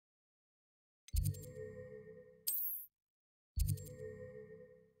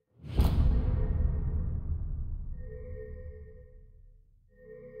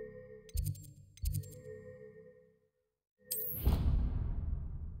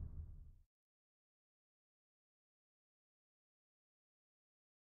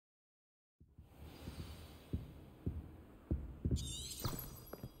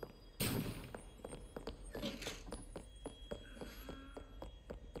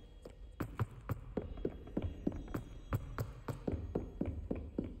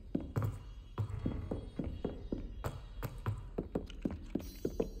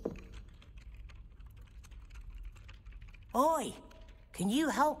Oi, can you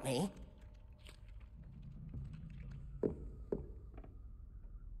help me?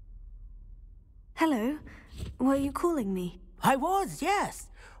 Hello. Were you calling me? I was, yes.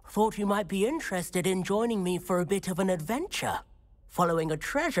 Thought you might be interested in joining me for a bit of an adventure. Following a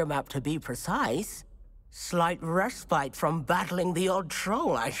treasure map, to be precise. Slight respite from battling the odd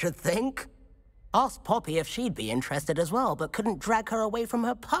troll, I should think. Asked Poppy if she'd be interested as well, but couldn't drag her away from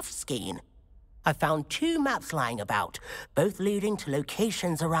her puff skein. I found 2 maps lying about, both leading to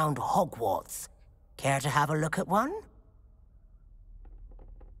locations around Hogwarts. Care to have a look at one?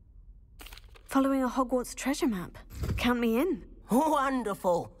 Following a Hogwarts treasure map. Count me in.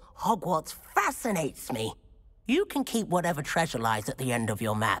 Wonderful. Hogwarts fascinates me. You can keep whatever treasure lies at the end of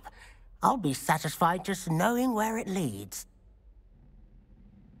your map. I'll be satisfied just knowing where it leads.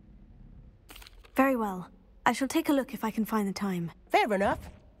 Very well. I shall take a look if I can find the time. Fair enough.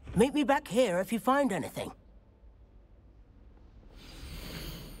 Meet me back here if you find anything.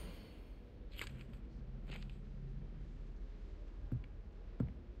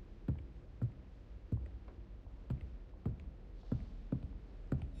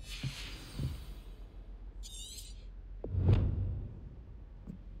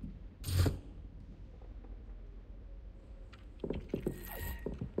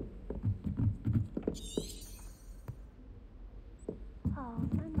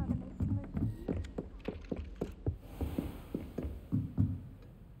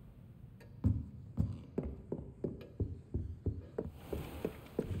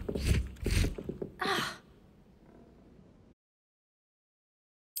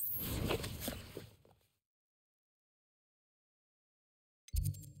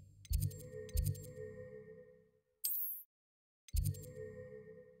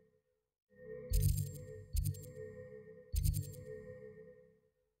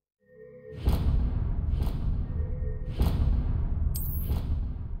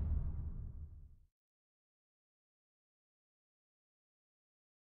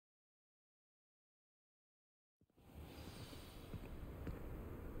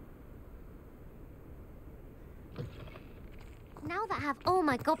 Now that I have all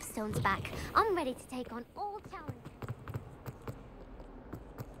my gobstones back, I'm ready to take on all challenges.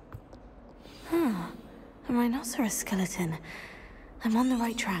 A rhinoceros skeleton. I'm on the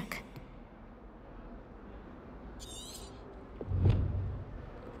right track.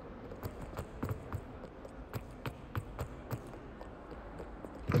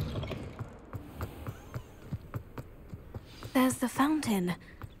 There's the fountain.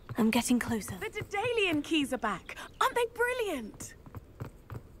 I'm getting closer. The Daedalian keys are back. Aren't they brilliant?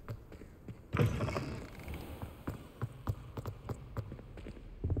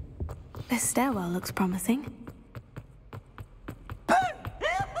 This stairwell looks promising.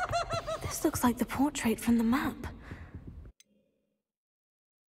 This looks like the portrait from the map.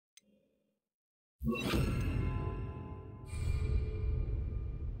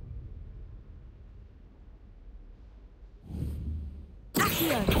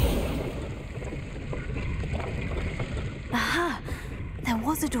 Aha! There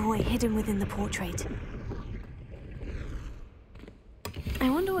was a doorway hidden within the portrait. I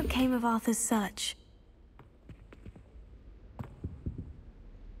wonder what came of Arthur's search.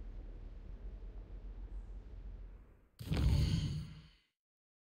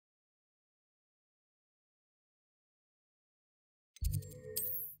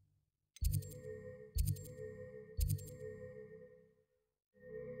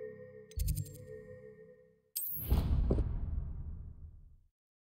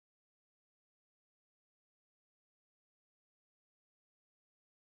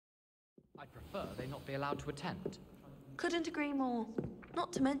 I'd prefer they not be allowed to attend. Couldn't agree more.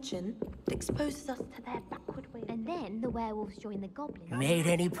 Not to mention, it exposes us to their backward ways. And then the werewolves join the goblins. Made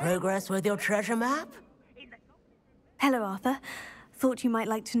any progress with your treasure map? Hello, Arthur. Thought you might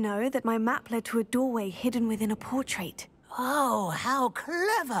like to know that my map led to a doorway hidden within a portrait. Oh, how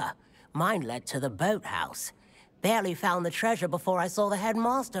clever! Mine led to the boathouse. Barely found the treasure before I saw the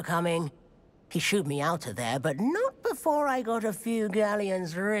headmaster coming. He shooed me out of there, but not before I got a few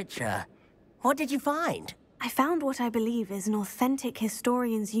galleons richer. What did you find? I found what I believe is an authentic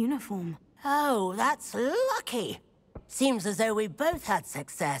historian's uniform. Oh, that's lucky. Seems as though we both had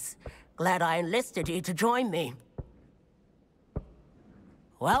success. Glad I enlisted you to join me.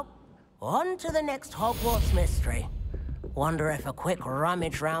 Well, on to the next Hogwarts mystery. Wonder if a quick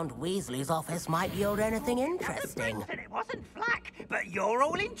rummage round Weasley's office might yield anything interesting. It wasn't Flack, but you're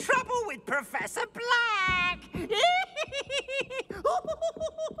all in trouble with Professor Black!